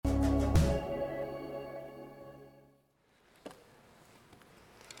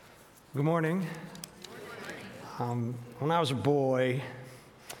Good morning. When I was a boy,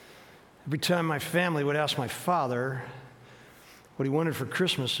 every time my family would ask my father what he wanted for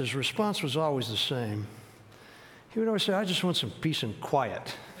Christmas, his response was always the same. He would always say, "I just want some peace and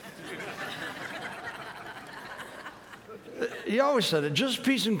quiet." He always said it, just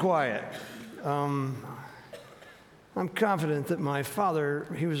peace and quiet. I'm confident that my father,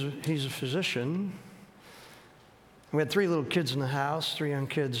 he's a physician. We had 3 little kids in the house, 3 young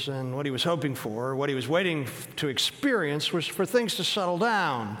kids, and what he was hoping for, what he was waiting to experience was for things to settle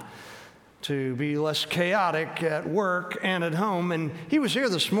down, to be less chaotic at work and at home. And he was here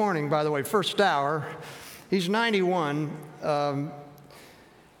this morning, by the way, first hour. He's 91,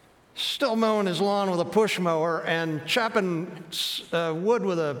 still mowing his lawn with a push mower and chopping wood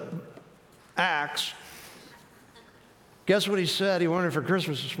with an axe. Guess what he said he wanted for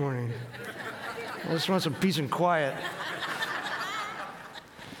Christmas this morning? I just want some peace and quiet.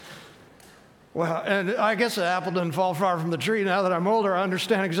 Well, and I guess the apple doesn't fall far from the tree. Now that I'm older, I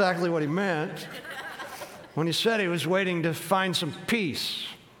understand exactly what he meant when he said he was waiting to find some peace.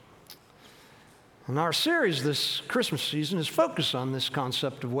 And our series this Christmas season is focused on this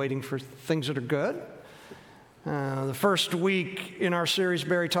concept of waiting for things that are good. The first week in our series,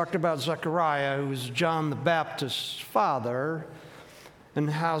 Barry talked about Zechariah, who was John the Baptist's father, and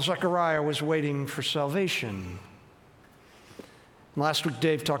how Zechariah was waiting for salvation. Last week,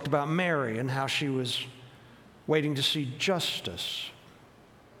 Dave talked about Mary and how she was waiting to see justice.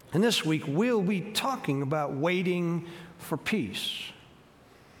 And this week, we'll be talking about waiting for peace.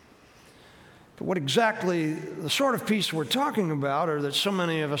 But what exactly the sort of peace we're talking about, or that so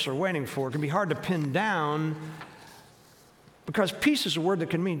many of us are waiting for, can be hard to pin down, because peace is a word that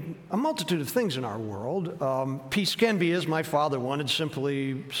can mean a multitude of things in our world. Peace can be, as my father wanted,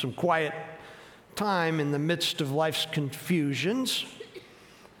 simply some quiet time in the midst of life's confusions.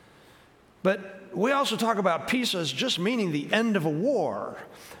 But we also talk about peace as just meaning the end of a war,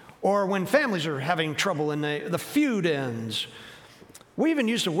 or when families are having trouble and the feud ends. We even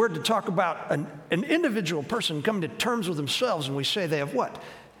use the word to talk about an individual person coming to terms with themselves, and we say they have what?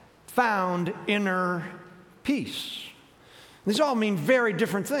 Found inner peace. These all mean very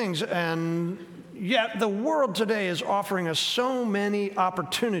different things, and yet the world today is offering us so many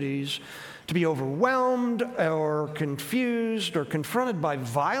opportunities to be overwhelmed or confused or confronted by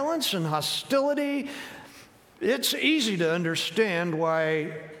violence and hostility. It's easy to understand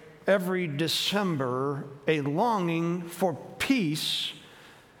why every December a longing for peace,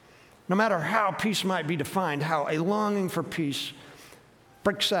 no matter how peace might be defined, how a longing for peace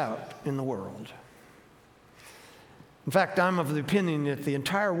breaks out in the world. In fact, I'm of the opinion that the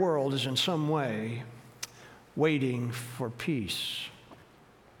entire world is in some way waiting for peace.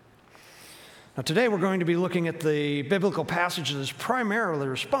 Now, today we're going to be looking at the biblical passage that is primarily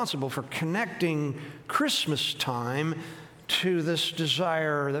responsible for connecting Christmas time to this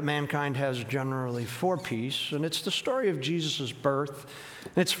desire that mankind has generally for peace. And it's the story of Jesus' birth.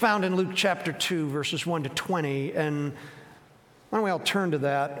 And it's found in Luke chapter 2, verses 1 to 20. And why don't we all turn to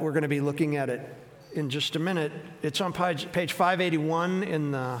that? We're going to be looking at it in just a minute. It's on page 581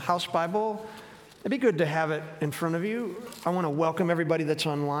 in the House Bible. It'd be good to have it in front of you. I want to welcome everybody that's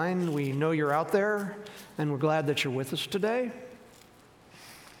online. We know you're out there, and we're glad that you're with us today.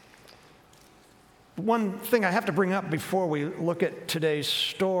 One thing I have to bring up before we look at today's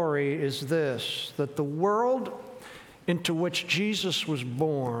story is this, that the world into which Jesus was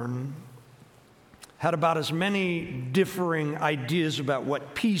born had about as many differing ideas about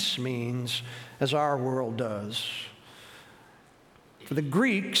what peace means as our world does. For the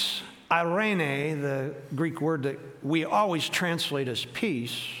Greeks, eirene, the Greek word that we always translate as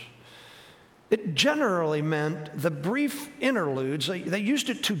peace, it generally meant the brief interludes. They used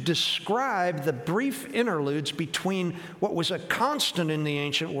it to describe the brief interludes between what was a constant in the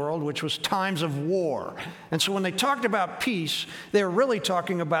ancient world, which was times of war. And so when they talked about peace, they were really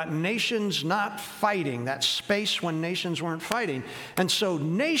talking about nations not fighting, that space when nations weren't fighting. And so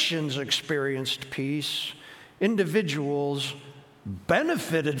nations experienced peace, individuals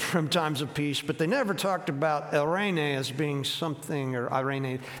benefited from times of peace, but they never talked about eirene as being something, or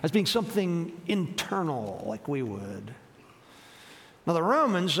eirene as being something internal like we would. Now the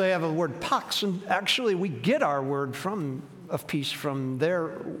Romans, they have a word pax, and actually we get our word of peace from their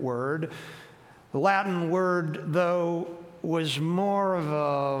word. The Latin word, though, was more of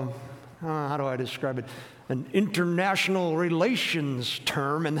a, how do I describe it? An international relations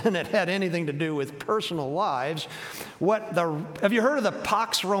term, and then it had anything to do with personal lives. Have you heard of the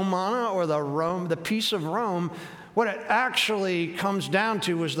Pax Romana, or the peace of Rome? what it actually comes down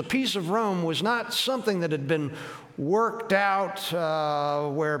to is the peace of Rome was not something that had been worked out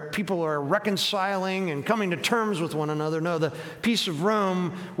where people are reconciling and coming to terms with one another. No, the peace of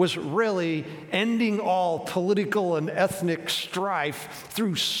Rome was really ending all political and ethnic strife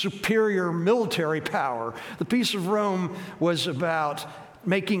through superior military power. The peace of Rome was about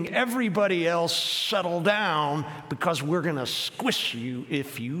making everybody else settle down because we're going to squish you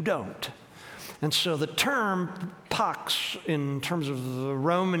if you don't. And so the term pax, in terms of the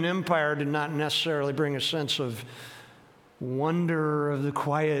Roman Empire, did not necessarily bring a sense of wonder of the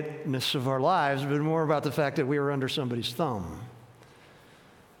quietness of our lives, but more about the fact that we were under somebody's thumb.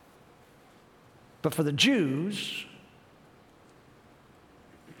 But for the Jews,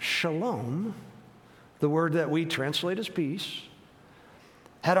 shalom, the word that we translate as peace,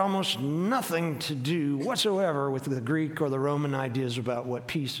 had almost nothing to do whatsoever with the Greek or the Roman ideas about what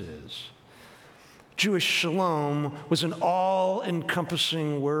peace is. Jewish shalom was an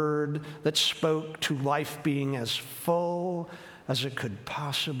all-encompassing word that spoke to life being as full as it could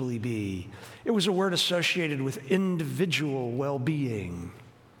possibly be. It was a word associated with individual well-being,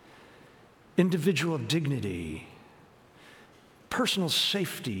 individual dignity, personal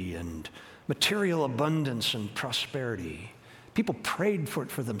safety, and material abundance and prosperity. People prayed for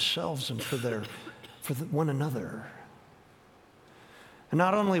it for themselves and for one another. And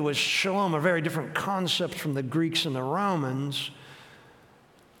not only was shalom a very different concept from the Greeks and the Romans,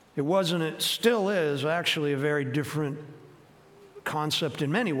 it still is actually a very different concept in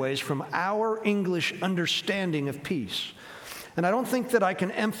many ways from our English understanding of peace. And I don't think that I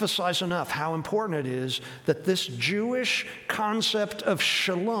can emphasize enough how important it is that this Jewish concept of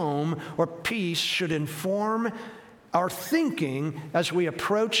shalom or peace should inform our thinking as we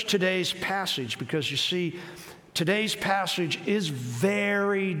approach today's passage, because you see, today's passage is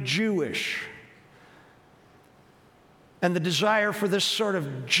very Jewish. And the desire for this sort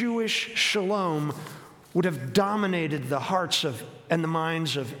of Jewish shalom would have dominated the hearts and the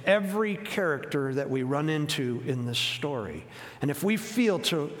minds of every character that we run into in this story. And if we fail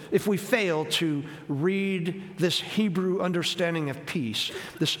to read this Hebrew understanding of peace,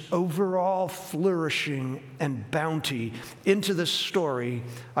 this overall flourishing and bounty into this story,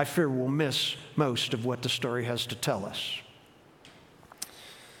 I fear we'll miss most of what the story has to tell us.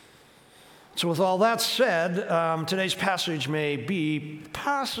 So with all that said, today's passage may be,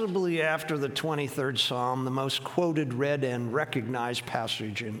 possibly after the 23rd Psalm, the most quoted, read, and recognized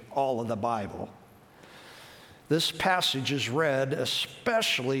passage in all of the Bible. This passage is read,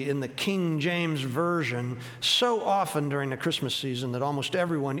 especially in the King James Version, so often during the Christmas season that almost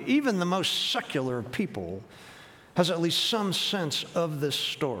everyone, even the most secular people, has at least some sense of this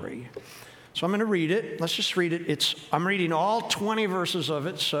story. So I'm going to read it. Let's just read it. I'm reading all 20 verses of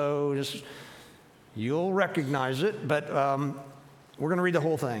it, so you'll recognize it, but we're going to read the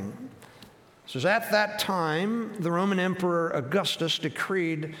whole thing. It says, "At that time, the Roman Emperor Augustus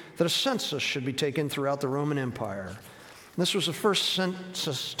decreed that a census should be taken throughout the Roman Empire. This was the first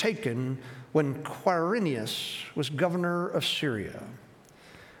census taken when Quirinius was governor of Syria.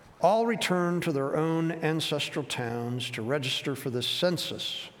 All returned to their own ancestral towns to register for this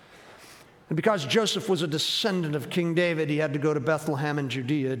census. And because Joseph was a descendant of King David, he had to go to Bethlehem in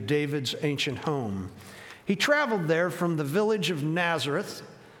Judea, David's ancient home. He traveled there from the village of Nazareth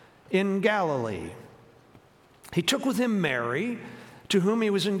in Galilee. He took with him Mary, to whom he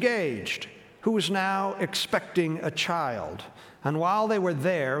was engaged, who was now expecting a child. And while they were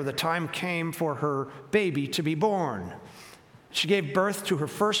there, the time came for her baby to be born. She gave birth to her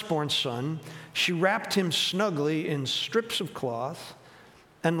firstborn son. She wrapped him snugly in strips of cloth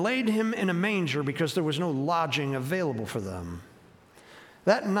and laid him in a manger because there was no lodging available for them.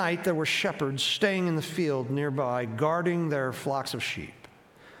 That night there were shepherds staying in the field nearby, guarding their flocks of sheep.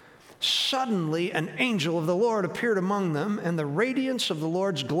 Suddenly an angel of the Lord appeared among them, and the radiance of the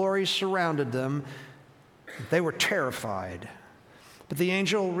Lord's glory surrounded them. They were terrified. But the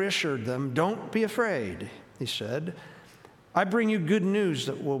angel reassured them. "Don't be afraid," he said. "I bring you good news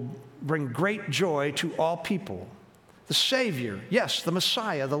that will bring great joy to all people. The Savior, yes, the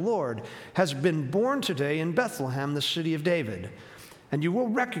Messiah, the Lord, has been born today in Bethlehem, the city of David. And you will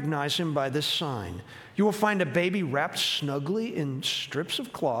recognize him by this sign. You will find a baby wrapped snugly in strips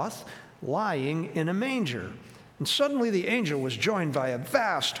of cloth, lying in a manger." And suddenly the angel was joined by a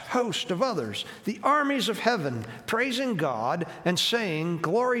vast host of others, the armies of heaven, praising God and saying,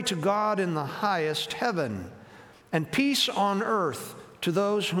 "Glory to God in the highest heaven, and peace on earth to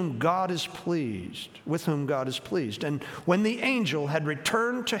those with whom God is pleased." And when the angel had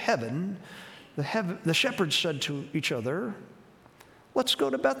returned to heaven, the shepherds said to each other, "Let's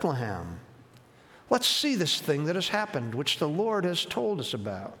go to Bethlehem. Let's see this thing that has happened, which the Lord has told us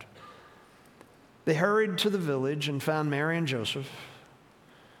about. They hurried to the village and found Mary and Joseph.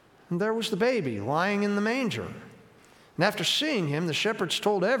 And there was the baby lying in the manger. And after seeing him, the shepherds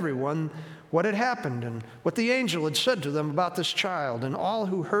told everyone what had happened and what the angel had said to them about this child. And all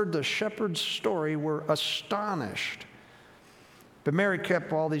who heard the shepherd's story were astonished. But Mary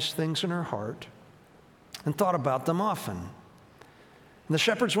kept all these things in her heart and thought about them often. And the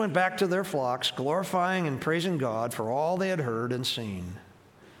shepherds went back to their flocks, glorifying and praising God for all they had heard and seen.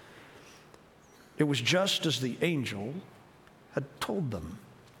 It was just as the angel had told them.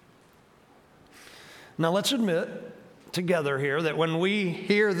 Now let's admit together here that when we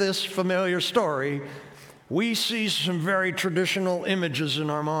hear this familiar story, we see some very traditional images in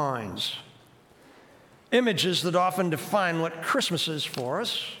our minds. Images that often define what Christmas is for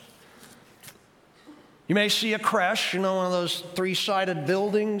us. You may see a creche, one of those three-sided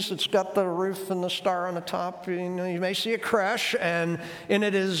buildings that's got the roof and the star on the top. You may see a creche, and in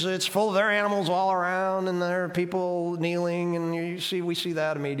it's full of their animals all around, and there are people kneeling, and we see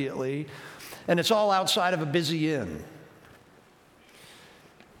that immediately. And it's all outside of a busy inn.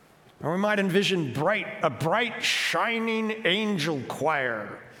 Or we might envision a bright, shining angel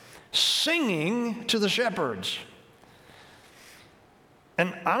choir singing to the shepherds.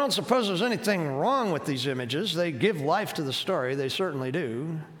 And I don't suppose there's anything wrong with these images. They give life to the story. They certainly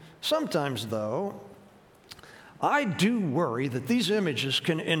do. Sometimes, though, I do worry that these images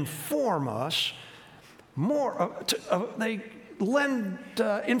can inform us more. They lend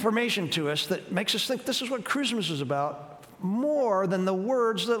information to us that makes us think this is what Christmas is about more than the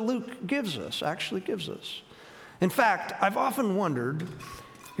words that Luke actually gives us. In fact, I've often wondered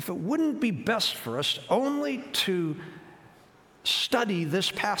if it wouldn't be best for us only to study this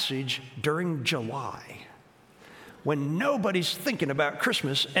passage during July, when nobody's thinking about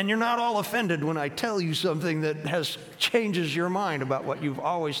Christmas, and you're not all offended when I tell you something that changes your mind about what you've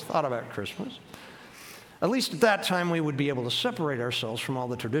always thought about Christmas. At least at that time, we would be able to separate ourselves from all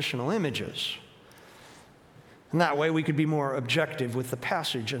the traditional images. And that way, we could be more objective with the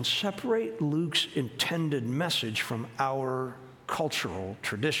passage and separate Luke's intended message from our cultural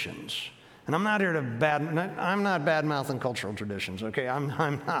traditions. And I'm not here to I'm not bad-mouthing cultural traditions, okay? I'm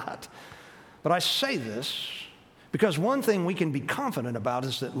not. But I say this because one thing we can be confident about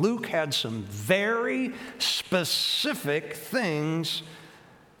is that Luke had some very specific things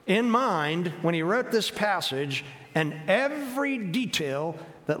in mind when he wrote this passage, and every detail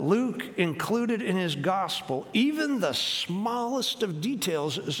that Luke included in his gospel, even the smallest of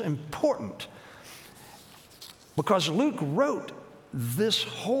details, is important. Because Luke wrote this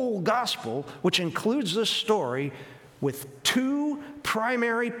whole gospel, which includes this story, with two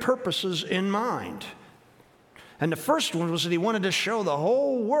primary purposes in mind. And the first one was that he wanted to show the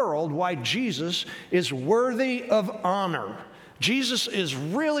whole world why Jesus is worthy of honor. Jesus is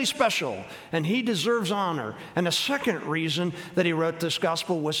really special, and he deserves honor. And the second reason that he wrote this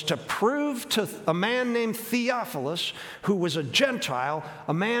gospel was to prove to a man named Theophilus, who was a Gentile,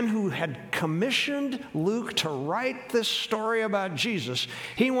 a man who had commissioned Luke to write this story about Jesus.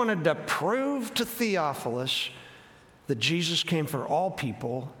 He wanted to prove to Theophilus that Jesus came for all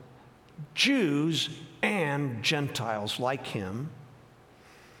people, Jews and Gentiles like him.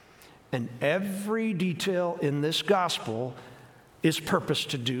 And every detail in this gospel is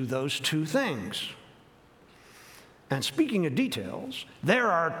purposed to do those two things. And speaking of details,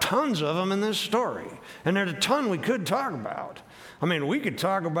 there are tons of them in this story. And there's a ton we could talk about. I mean, we could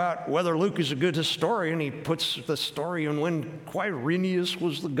talk about whether Luke is a good historian. He puts the story in when Quirinius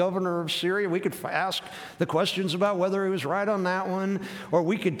was the governor of Syria. We could ask the questions about whether he was right on that one. Or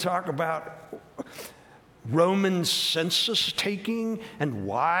we could talk about Roman census taking, and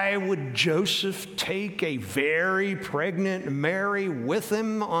why would Joseph take a very pregnant Mary with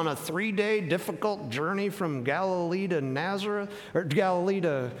him on a 3-day difficult journey from Galilee to Nazareth, or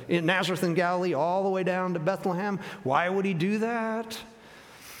Nazareth in Galilee all the way down to Bethlehem? Why would he do that?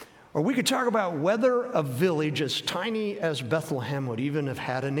 Or we could talk about whether a village as tiny as Bethlehem would even have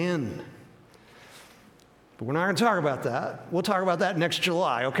had an inn. But we're not going to talk about that. We'll talk about that next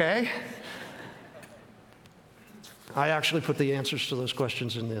July, okay? I actually put the answers to those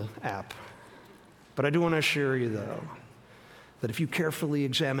questions in the app. But I do want to assure you, though, that if you carefully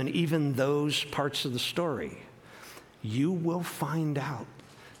examine even those parts of the story, you will find out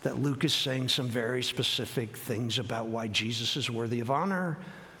that Luke is saying some very specific things about why Jesus is worthy of honor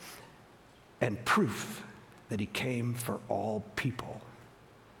and proof that he came for all people.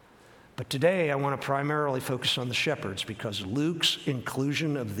 But today I want to primarily focus on the shepherds, because Luke's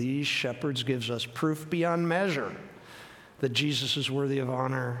inclusion of these shepherds gives us proof beyond measure that Jesus is worthy of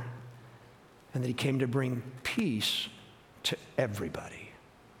honor and that he came to bring peace to everybody.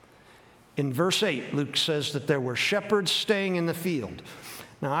 In verse 8, Luke says that there were shepherds staying in the field.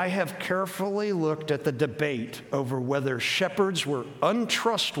 Now, I have carefully looked at the debate over whether shepherds were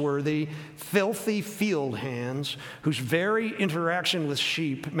untrustworthy, filthy field hands whose very interaction with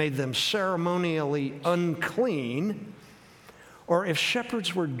sheep made them ceremonially unclean, or if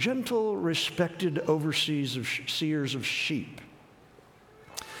shepherds were gentle, respected overseers of sheep.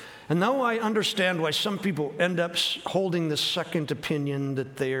 And though I understand why some people end up holding the second opinion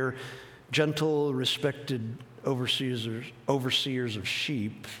that they're gentle, respected overseers of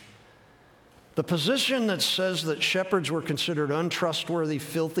sheep, the position that says that shepherds were considered untrustworthy,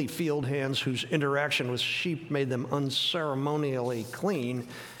 filthy field hands whose interaction with sheep made them unceremonially clean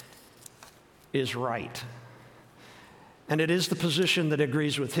is right. And it is the position that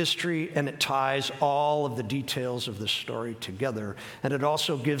agrees with history, and it ties all of the details of the story together. And it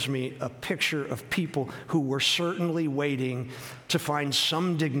also gives me a picture of people who were certainly waiting to find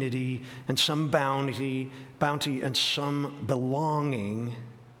some dignity and some bounty and some belonging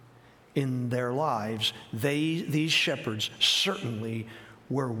in their lives. These shepherds certainly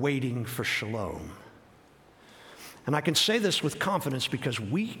were waiting for shalom. And I can say this with confidence because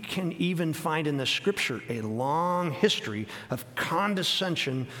we can even find in the scripture a long history of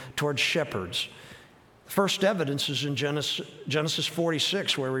condescension towards shepherds. First evidence is in Genesis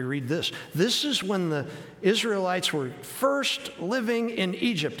 46, where we read this. This is when the Israelites were first living in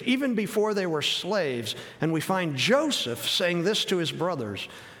Egypt, even before they were slaves. And we find Joseph saying this to his brothers.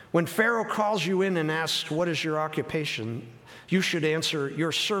 When Pharaoh calls you in and asks, "What is your occupation?" you should answer,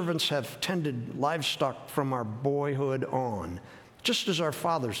 "Your servants have tended livestock from our boyhood on, just as our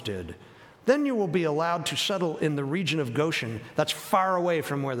fathers did. Then you will be allowed to settle in the region of Goshen," that's far away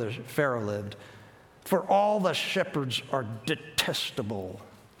from where the Pharaoh lived. "For all the shepherds are detestable.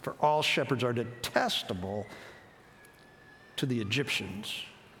 For all shepherds are detestable to the Egyptians."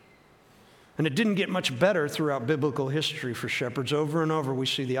 And it didn't get much better throughout biblical history for shepherds. Over and over, we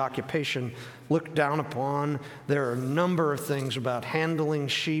see the occupation looked down upon. There are a number of things about handling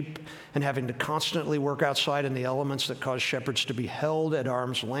sheep and having to constantly work outside in the elements that cause shepherds to be held at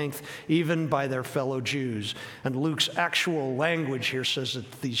arm's length, even by their fellow Jews. And Luke's actual language here says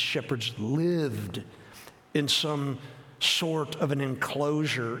that these shepherds lived in some sort of an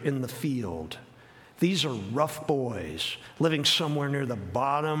enclosure in the field. These are rough boys living somewhere near the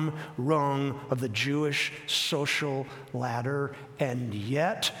bottom rung of the Jewish social ladder. And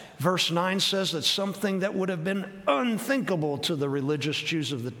yet, verse 9 says that something that would have been unthinkable to the religious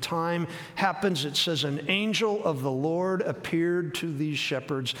Jews of the time happens. It says, "An angel of the Lord appeared to these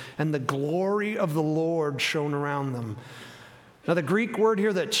shepherds, and the glory of the Lord shone around them." Now, the Greek word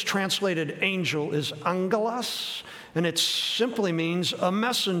here that's translated angel is angelos, and it simply means a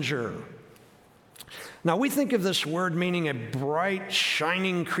messenger. Now, we think of this word meaning a bright,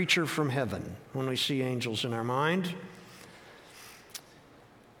 shining creature from heaven when we see angels in our mind.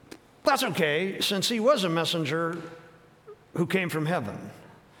 That's okay, since he was a messenger who came from heaven.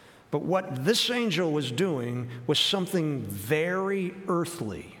 But what this angel was doing was something very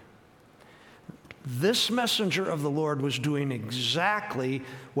earthly. This messenger of the Lord was doing exactly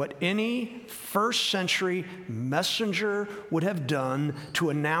what any first century messenger would have done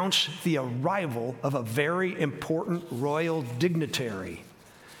to announce the arrival of a very important royal dignitary.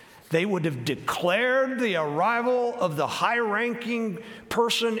 They would have declared the arrival of the high-ranking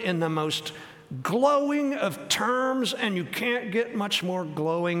person in the most glowing of terms, and you can't get much more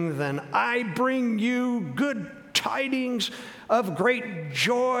glowing than, "I bring you good tidings of great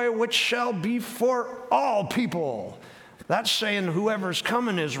joy, which shall be for all people." That's saying whoever's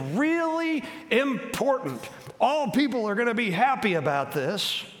coming is really important. All people are going to be happy about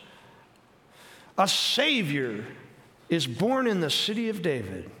this. A Savior is born in the city of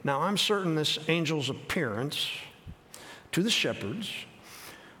David. Now, I'm certain this angel's appearance to the shepherds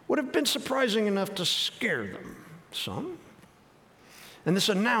would have been surprising enough to scare them some. And this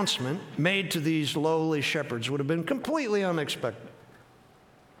announcement made to these lowly shepherds would have been completely unexpected.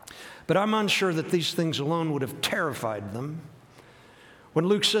 But I'm unsure that these things alone would have terrified them. When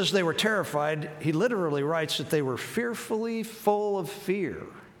Luke says they were terrified, he literally writes that they were fearfully full of fear.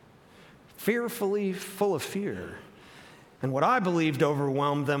 Fearfully full of fear. And what I believed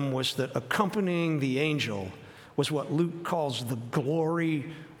overwhelmed them was that accompanying the angel was what Luke calls the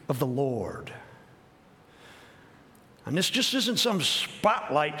glory of the Lord. And this just isn't some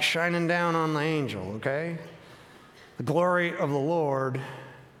spotlight shining down on the angel, okay? The glory of the Lord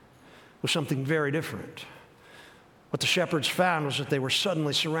was something very different. What the shepherds found was that they were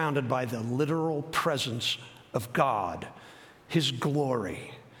suddenly surrounded by the literal presence of God, his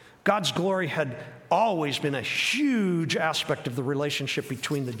glory. God's glory had always been a huge aspect of the relationship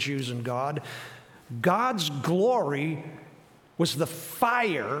between the Jews and God. God's glory was the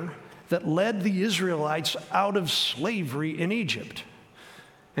fire that led the Israelites out of slavery in Egypt.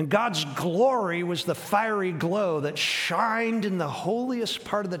 And God's glory was the fiery glow that shined in the holiest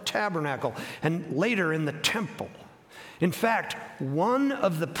part of the tabernacle and later in the temple. In fact, one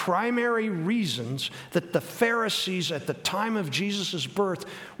of the primary reasons that the Pharisees at the time of Jesus' birth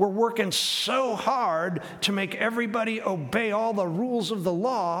were working so hard to make everybody obey all the rules of the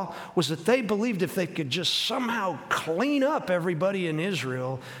law was that they believed if they could just somehow clean up everybody in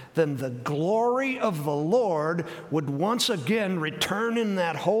Israel, then the glory of the Lord would once again return in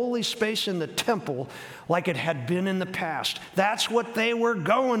that holy space in the temple like it had been in the past. That's what they were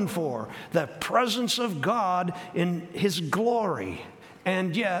going for, the presence of God in His glory.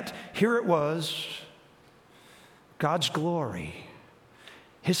 And yet, here it was, God's glory,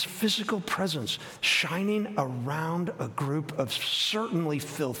 His physical presence shining around a group of certainly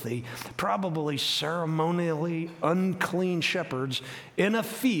filthy, probably ceremonially unclean shepherds in a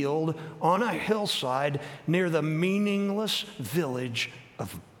field on a hillside near the meaningless village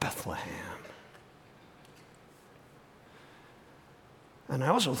of Bethlehem. And I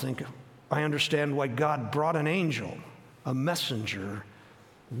also think I understand why God brought an angel, a messenger,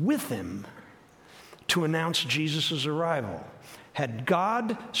 with Him to announce Jesus' arrival. Had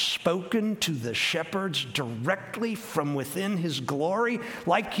God spoken to the shepherds directly from within His glory,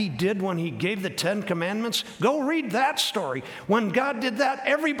 like He did when He gave the 10 Commandments? Go read that story. When God did that,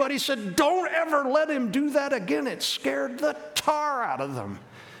 everybody said, don't ever let Him do that again. It scared the tar out of them.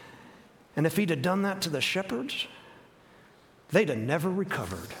 And if He'd have done that to the shepherds, they'd have never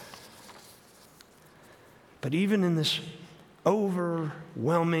recovered. But even in this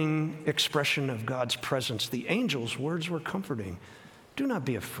overwhelming expression of God's presence, the angel's words were comforting. Do not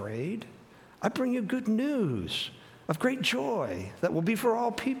be afraid. I bring you good news of great joy that will be for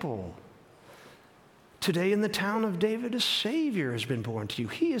all people. Today in the town of David, a Savior has been born to you.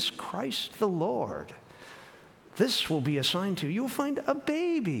 He is Christ the Lord. This will be a sign to you. You will find a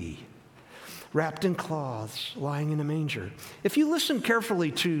baby wrapped in cloths, lying in a manger. If you listen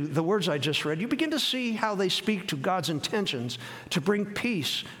carefully to the words I just read, you begin to see how they speak to God's intentions to bring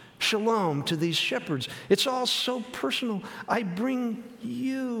peace, shalom, to these shepherds. It's all so personal. I bring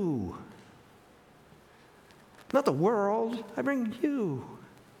you. Not the world. I bring you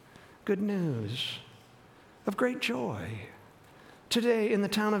good news of great joy. Today in the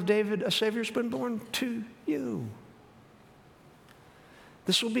town of David, a Savior's been born to you.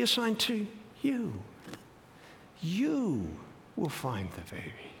 This will be a sign to you. You will find the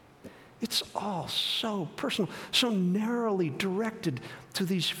baby. It's all so personal, so narrowly directed to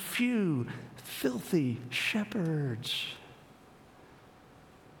these few filthy shepherds.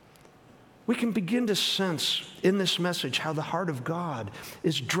 We can begin to sense in this message how the heart of God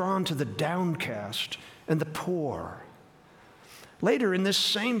is drawn to the downcast and the poor. Later in this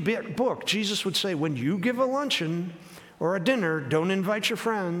same book, Jesus would say, when you give a luncheon or a dinner, don't invite your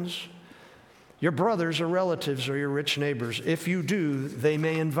friends, your brothers or relatives or your rich neighbors. If you do, they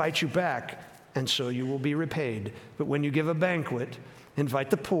may invite you back, and so you will be repaid. But when you give a banquet, invite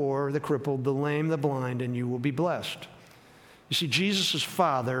the poor, the crippled, the lame, the blind, and you will be blessed. You see, Jesus'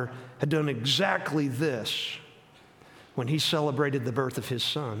 Father had done exactly this when He celebrated the birth of His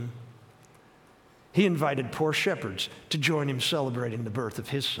Son. He invited poor shepherds to join Him celebrating the birth of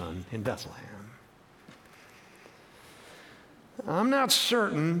His Son in Bethlehem. I'm not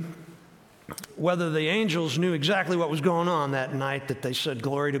certain whether the angels knew exactly what was going on that night that they said,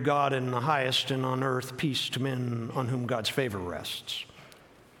 glory to God in the highest, and on earth peace to men on whom God's favor rests.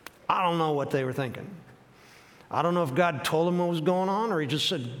 I don't know what they were thinking. I don't know if God told them what was going on or He just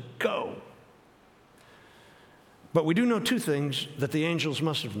said, go. But we do know two things that the angels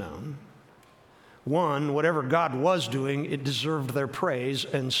must have known. One, whatever God was doing, it deserved their praise,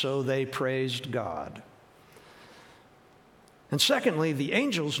 and so they praised God. And secondly, the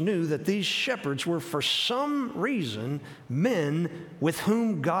angels knew that these shepherds were for some reason men with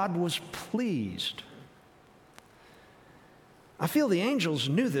whom God was pleased. I feel the angels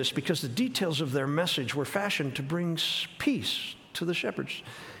knew this because the details of their message were fashioned to bring peace to the shepherds.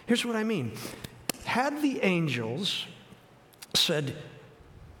 Here's what I mean. Had the angels said,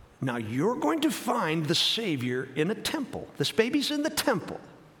 now you're going to find the Savior in a temple. This baby's in the temple.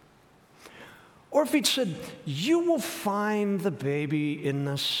 Or if He'd said, you will find the baby in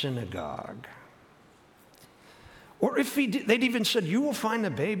the synagogue. Or if they'd even said, you will find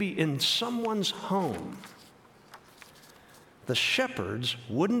the baby in someone's home. The shepherds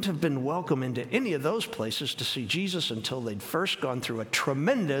wouldn't have been welcome into any of those places to see Jesus until they'd first gone through a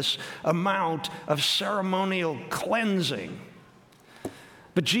tremendous amount of ceremonial cleansing.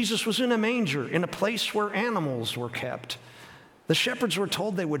 But Jesus was in a manger, in a place where animals were kept. The shepherds were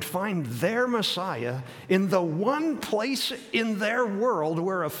told they would find their Messiah in the one place in their world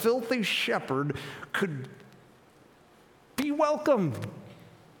where a filthy shepherd could be welcomed.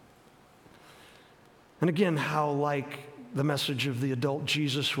 And again, how like the message of the adult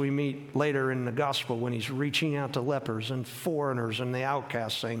Jesus we meet later in the gospel when he's reaching out to lepers and foreigners and the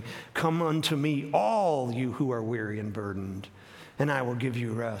outcasts, saying, "Come unto me, all you who are weary and burdened, and I will give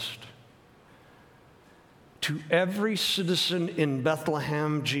you rest." To every citizen in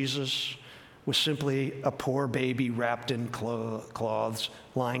Bethlehem, Jesus was simply a poor baby wrapped in cloths,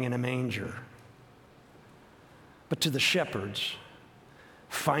 lying in a manger. But to the shepherds,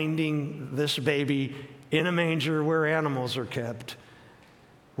 finding this baby in a manger where animals are kept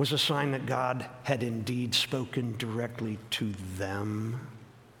was a sign that God had indeed spoken directly to them,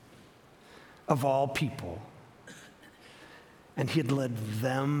 of all people. And he had led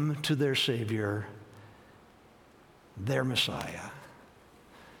them to their Savior, their Messiah.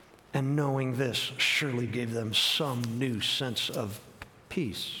 And knowing this surely gave them some new sense of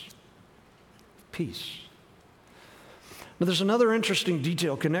peace. Peace. Now, there's another interesting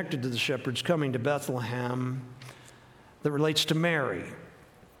detail connected to the shepherds coming to Bethlehem that relates to Mary.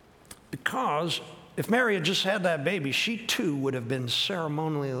 Because if Mary had just had that baby, she too would have been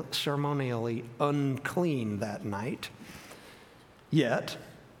ceremonially unclean that night. Yet,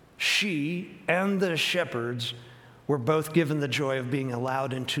 she and the shepherds were both given the joy of being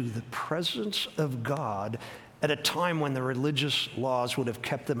allowed into the presence of God at a time when the religious laws would have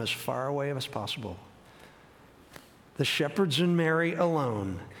kept them as far away as possible. The shepherds and Mary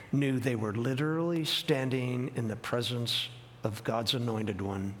alone knew they were literally standing in the presence of God's anointed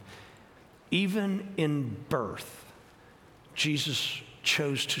one. Even in birth, Jesus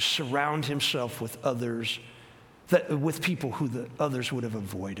chose to surround himself with with people who the others would have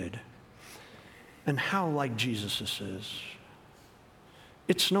avoided. And how like Jesus this is.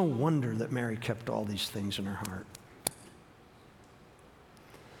 It's no wonder that Mary kept all these things in her heart.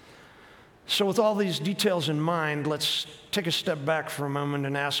 So with all these details in mind, let's take a step back for a moment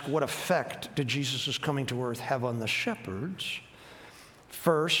and ask, what effect did Jesus' coming to earth have on the shepherds?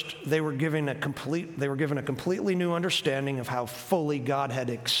 First, they were given a completely new understanding of how fully God had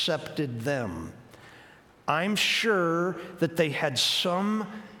accepted them. I'm sure that they had some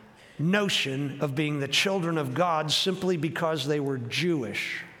notion of being the children of God simply because they were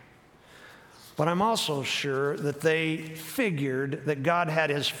Jewish. But I'm also sure that they figured that God had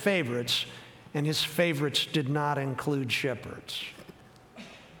his favorites, and his favorites did not include shepherds.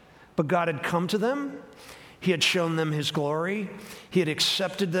 But God had come to them. He had shown them his glory. He had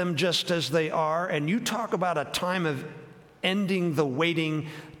accepted them just as they are. And you talk about a time of ending the waiting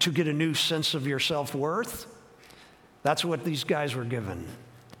to get a new sense of your self-worth. That's what these guys were given.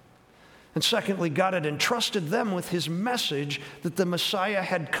 And secondly, God had entrusted them with his message that the Messiah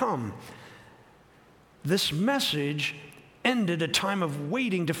had come. This message ended a time of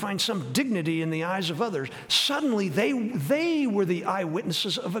waiting to find some dignity in the eyes of others. Suddenly, they were the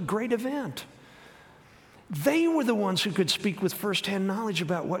eyewitnesses of a great event. They were the ones who could speak with firsthand knowledge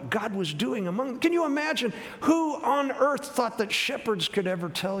about what God was doing among them. Can you imagine who on earth thought that shepherds could ever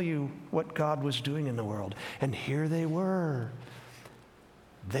tell you what God was doing in the world? And here they were.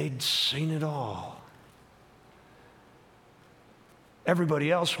 They'd seen it all.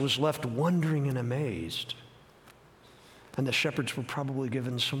 Everybody else was left wondering and amazed. And the shepherds were probably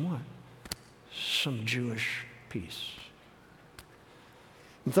given some what? Some Jewish peace.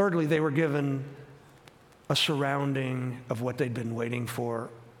 And thirdly, they were given a surrounding of what they'd been waiting for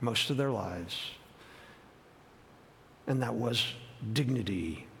most of their lives. And that was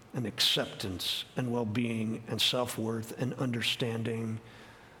dignity and acceptance and well-being and self-worth and understanding.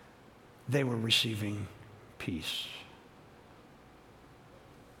 They were receiving peace.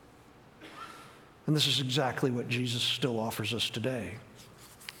 And this is exactly what Jesus still offers us today.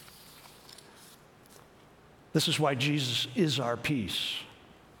 This is why Jesus is our peace.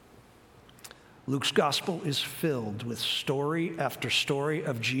 Luke's gospel is filled with story after story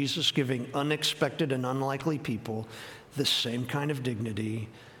of Jesus giving unexpected and unlikely people the same kind of dignity,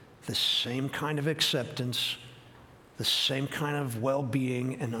 the same kind of acceptance, the same kind of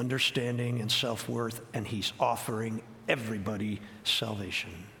well-being and understanding and self-worth, and he's offering everybody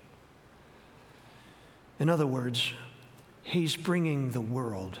salvation. In other words, he's bringing the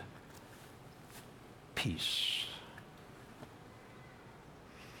world peace.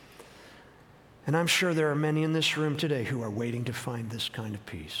 And I'm sure there are many in this room today who are waiting to find this kind of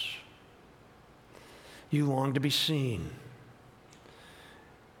peace. You long to be seen.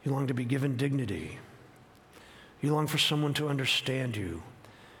 You long to be given dignity. You long for someone to understand you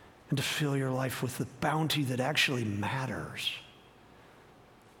and to fill your life with the bounty that actually matters.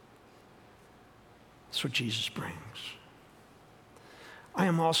 That's what Jesus brings. I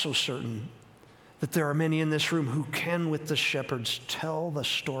am also certain that there are many in this room who can, with the shepherds, tell the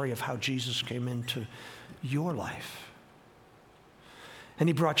story of how Jesus came into your life. And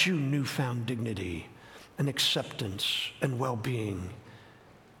he brought you newfound dignity and acceptance and well-being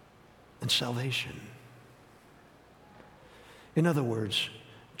and salvation. In other words,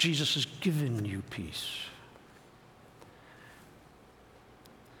 Jesus has given you peace.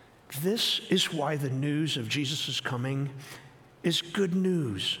 This is why the news of Jesus' coming is good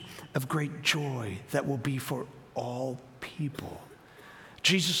news of great joy that will be for all people.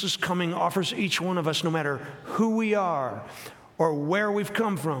 Jesus' coming offers each one of us, no matter who we are or where we've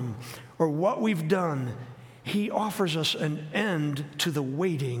come from or what we've done, he offers us an end to the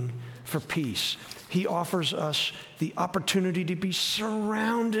waiting for peace. He offers us the opportunity to be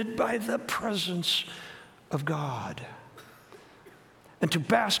surrounded by the presence of God and to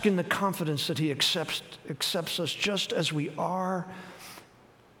bask in the confidence that he accepts us just as we are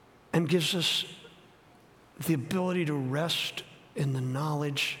and gives us the ability to rest in the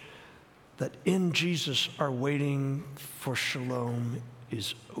knowledge that in Jesus our waiting for shalom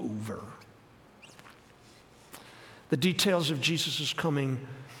is over. The details of Jesus' coming,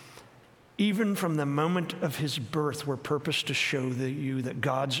 even from the moment of his birth, were purposed to show you that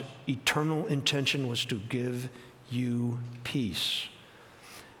God's eternal intention was to give you peace.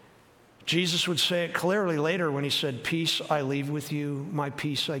 Jesus would say it clearly later when he said, "Peace I leave with you, my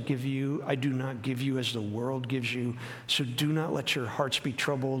peace I give you. I do not give you as the world gives you. So do not let your hearts be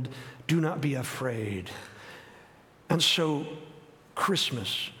troubled. Do not be afraid." And so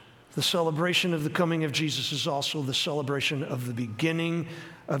Christmas, the celebration of the coming of Jesus, is also the celebration of the beginning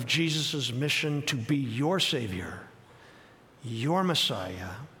of Jesus' mission to be your Savior, your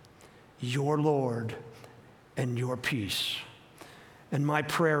Messiah, your Lord, and your peace. And my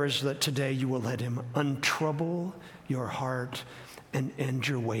prayer is that today you will let him untrouble your heart and end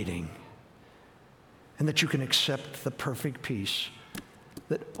your waiting, and that you can accept the perfect peace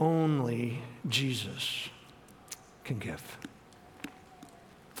that only Jesus can give.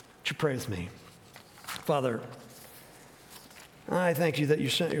 Would you pray with me? Father, I thank you that you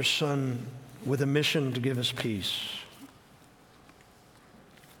sent your Son with a mission to give us peace.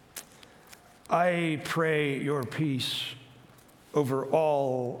 I pray your peace over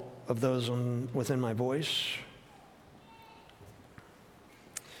all of those within my voice.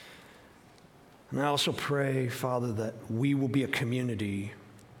 And I also pray, Father, that we will be a community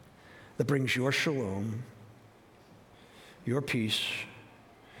that brings your shalom, your peace,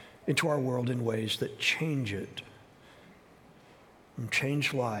 into our world in ways that change it, and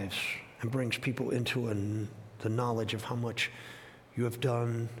change lives, and brings people into the knowledge of how much you have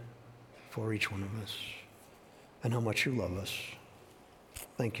done for each one of us and how much you love us.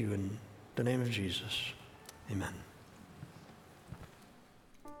 Thank you in the name of Jesus. Amen.